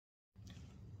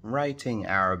Writing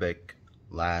Arabic,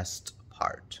 last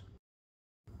part.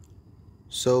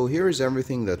 So here is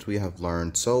everything that we have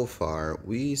learned so far.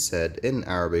 We said in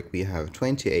Arabic we have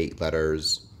 28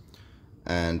 letters,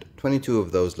 and 22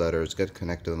 of those letters get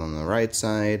connected on the right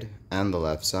side and the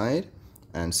left side,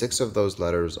 and 6 of those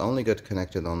letters only get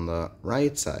connected on the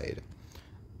right side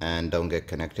and don't get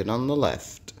connected on the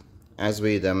left. As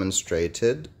we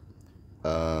demonstrated,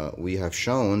 we have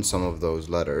shown some of those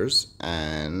letters,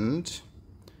 and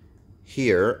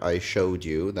here I showed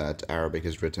you that Arabic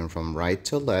is written from right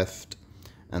to left,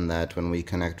 and that when we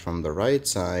connect from the right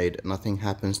side, nothing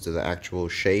happens to the actual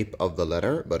shape of the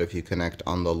letter, but if you connect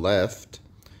on the left,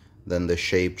 then the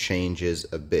shape changes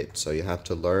a bit. So you have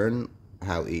to learn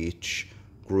how each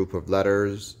group of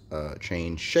letters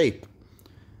change shape.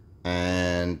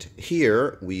 And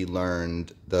here we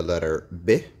learned the letter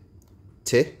B,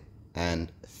 T,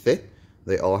 and Th.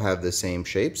 They all have the same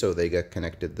shape, so they get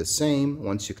connected the same.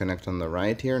 Once you connect on the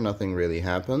right here, nothing really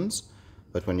happens.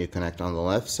 But when you connect on the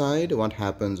left side, what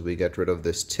happens? We get rid of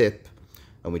this tip,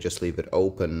 and we just leave it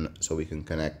open so we can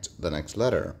connect the next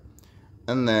letter.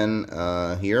 And then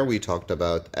here we talked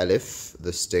about Alif,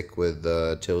 the stick with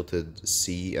the tilted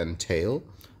C and tail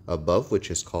above,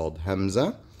 which is called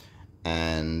Hamza.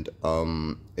 And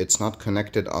it's not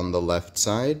connected on the left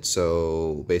side,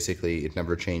 so basically it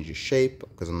never changes shape,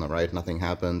 because on the right nothing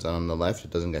happens, and on the left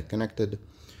it doesn't get connected.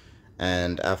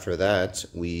 And after that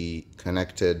we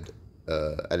connected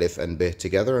Alif and B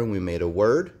together, and we made a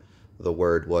word. The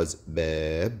word was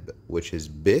Bab, which is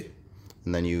B,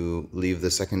 and then you leave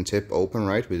the second tip open,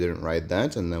 right? We didn't write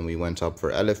that, and then we went up for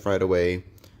Alif right away,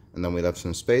 and then we left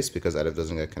some space because Alif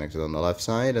doesn't get connected on the left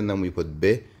side, and then we put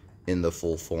B in the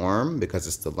full form because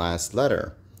it's the last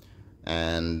letter.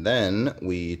 And then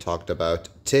we talked about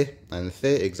T and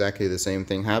Th. Exactly the same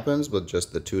thing happens, but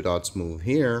just the two dots move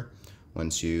here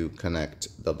once you connect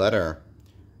the letter.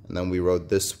 And then we wrote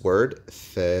this word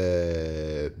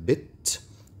Thabit,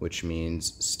 which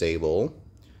means stable.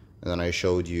 And then I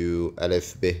showed you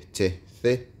Alif, B, T,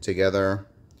 Th together,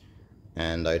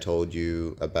 and I told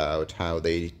you about how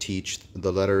they teach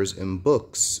the letters in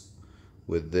books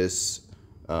with this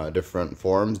different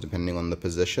forms depending on the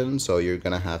position. So you're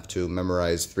gonna have to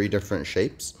memorize 3 different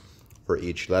shapes for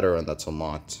each letter, and that's a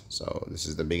lot. So this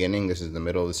is the beginning, this is the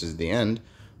middle, this is the end.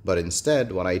 But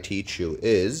instead what I teach you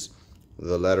is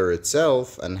the letter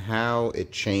itself and how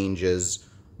it changes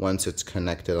once it's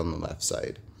connected on the left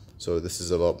side. So this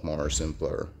is a lot more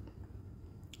simpler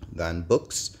than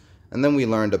books. And then we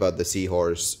learned about the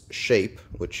seahorse shape,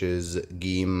 which is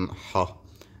Gim, Ha,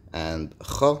 and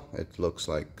Kha. It looks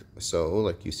like so,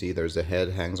 like you see there's a head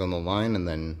hangs on the line, and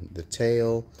then the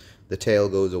tail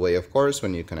goes away, of course,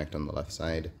 when you connect on the left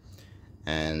side.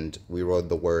 And we wrote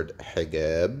the word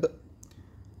hijab,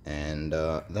 and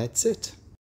that's it.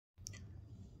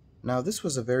 Now this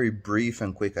was a very brief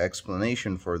and quick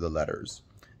explanation for the letters.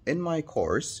 In my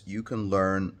course you can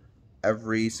learn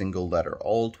every single letter,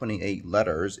 all 28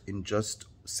 letters, in just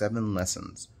 7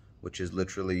 lessons, which is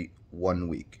literally 1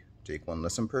 week. Take 1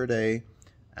 lesson per day,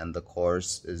 and the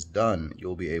course is done.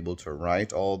 You'll be able to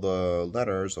write all the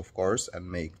letters, of course,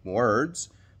 and make words,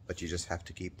 but you just have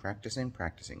to keep practicing.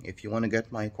 If you want to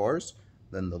get my course,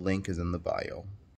 then the link is in the bio.